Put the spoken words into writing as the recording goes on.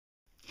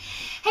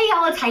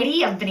y'all, it's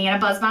Heidi of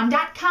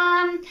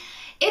BananaBuzzbomb.com.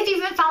 If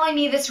you've been following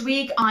me this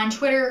week on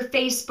Twitter,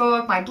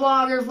 Facebook, my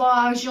blog or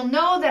vlogs, you'll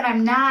know that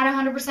I'm not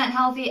 100%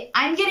 healthy.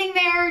 I'm getting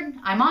there.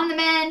 I'm on the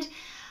mend.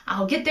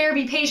 I'll get there.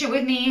 Be patient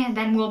with me, and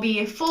then we'll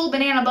be full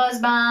Banana Buzz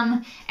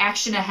Bomb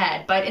action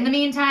ahead. But in the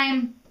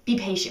meantime, be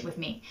patient with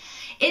me.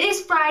 It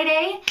is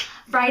Friday.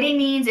 Friday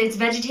means it's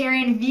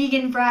Vegetarian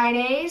Vegan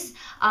Fridays.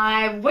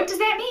 What does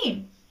that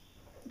mean?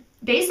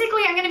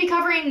 Basically, I'm going to be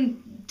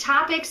covering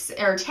topics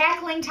or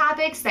tackling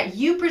topics that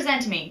you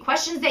present to me,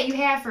 questions that you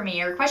have for me,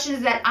 or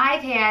questions that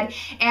I've had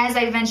as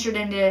I ventured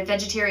into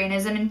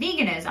vegetarianism and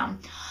veganism.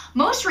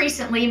 Most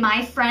recently,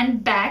 my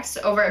friend Bex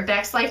over at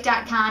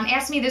BexLife.com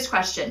asked me this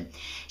question.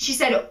 She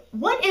said,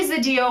 what is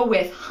the deal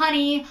with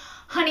honey,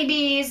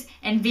 honeybees,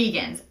 and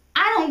vegans?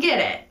 I don't get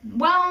it.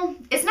 Well,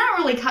 it's not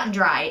really cut and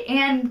dry,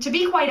 and to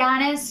be quite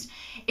honest,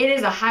 it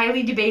is a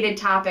highly debated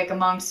topic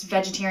amongst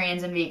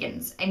vegetarians and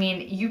vegans. I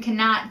mean, you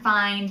cannot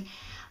find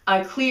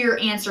a clear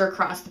answer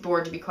across the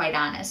board, to be quite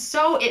honest.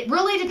 So it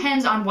really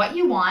depends on what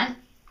you want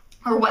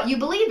or what you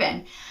believe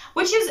in,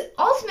 which is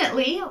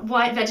ultimately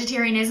what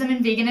vegetarianism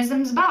and veganism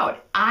is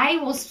about. I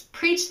will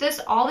preach this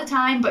all the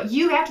time, but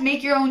you have to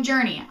make your own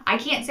journey. I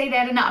can't say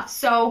that enough.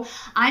 So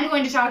I'm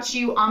going to talk to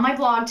you on my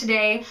blog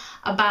today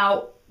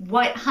about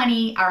what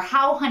honey or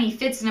how honey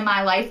fits into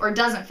my life or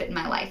doesn't fit in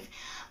my life.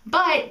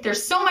 But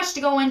there's so much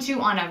to go into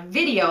on a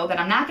video that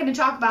I'm not going to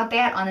talk about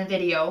that on a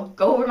video.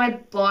 Go over to my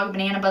blog,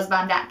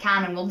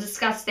 BananaBuzzbomb.com, and we'll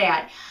discuss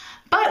that.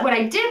 But what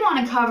I did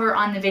want to cover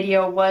on the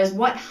video was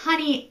what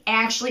honey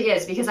actually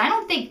is, because I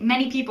don't think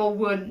many people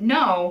would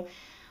know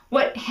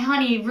what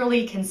honey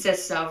really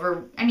consists of.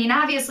 Or, I mean,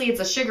 obviously it's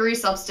a sugary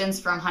substance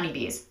from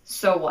honeybees.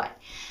 So what?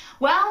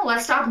 Well,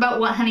 let's talk about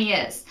what honey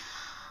is.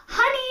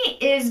 Honey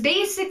is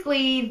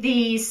basically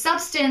the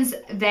substance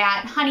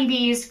that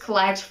honeybees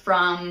collect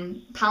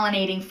from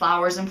pollinating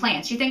flowers and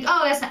plants. You think,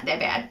 oh, that's not that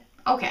bad.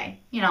 Okay,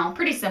 you know,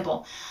 pretty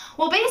simple.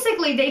 Well,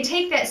 basically, they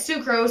take that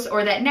sucrose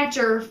or that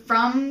nectar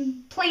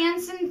from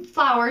plants and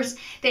flowers,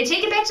 they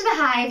take it back to the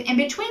hive, and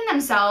between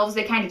themselves,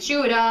 they kind of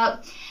chew it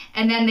up,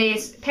 and then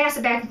they pass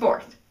it back and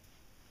forth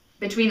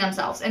between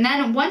themselves. And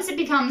then once it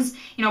becomes,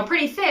 you know,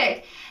 pretty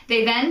thick,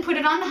 they then put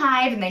it on the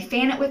hive and they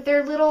fan it with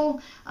their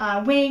little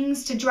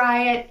wings to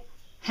dry it,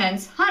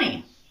 hence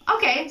honey.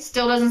 Okay,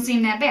 still doesn't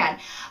seem that bad.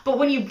 But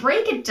when you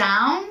break it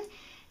down,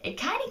 it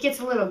kind of gets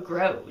a little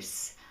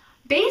gross.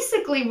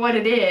 Basically what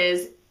it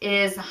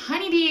is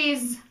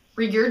honeybees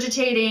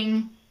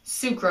regurgitating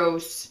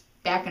sucrose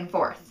back and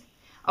forth.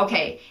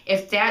 Okay,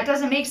 if that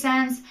doesn't make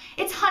sense,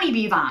 it's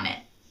honeybee vomit.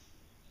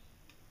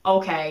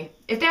 Okay,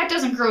 if that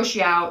doesn't gross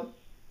you out,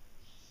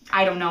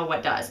 I don't know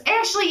what does.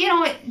 Actually, you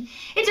know,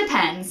 it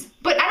depends.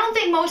 But I don't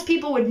think most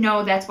people would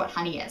know that's what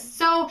honey is.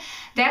 So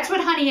that's what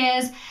honey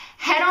is.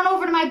 Head on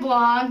over to my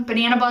blog,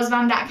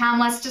 BananaBuzzbomb.com.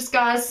 Let's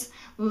discuss.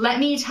 Let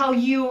me tell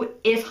you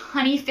if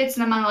honey fits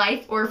into my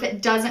life or if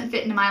it doesn't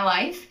fit into my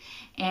life.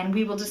 And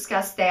we will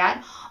discuss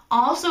that.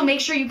 Also, make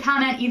sure you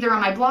comment either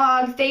on my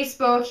blog,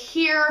 Facebook,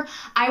 here.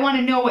 I want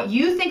to know what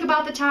you think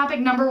about the topic,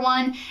 number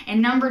one. And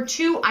number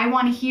two, I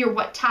want to hear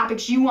what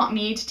topics you want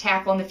me to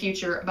tackle in the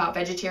future about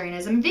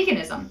vegetarianism and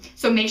veganism.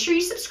 So make sure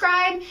you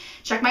subscribe,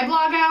 check my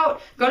blog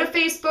out, go to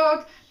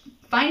Facebook,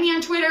 find me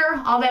on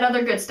Twitter, all that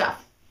other good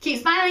stuff.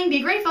 Keep smiling,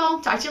 be grateful.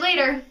 Talk to you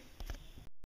later.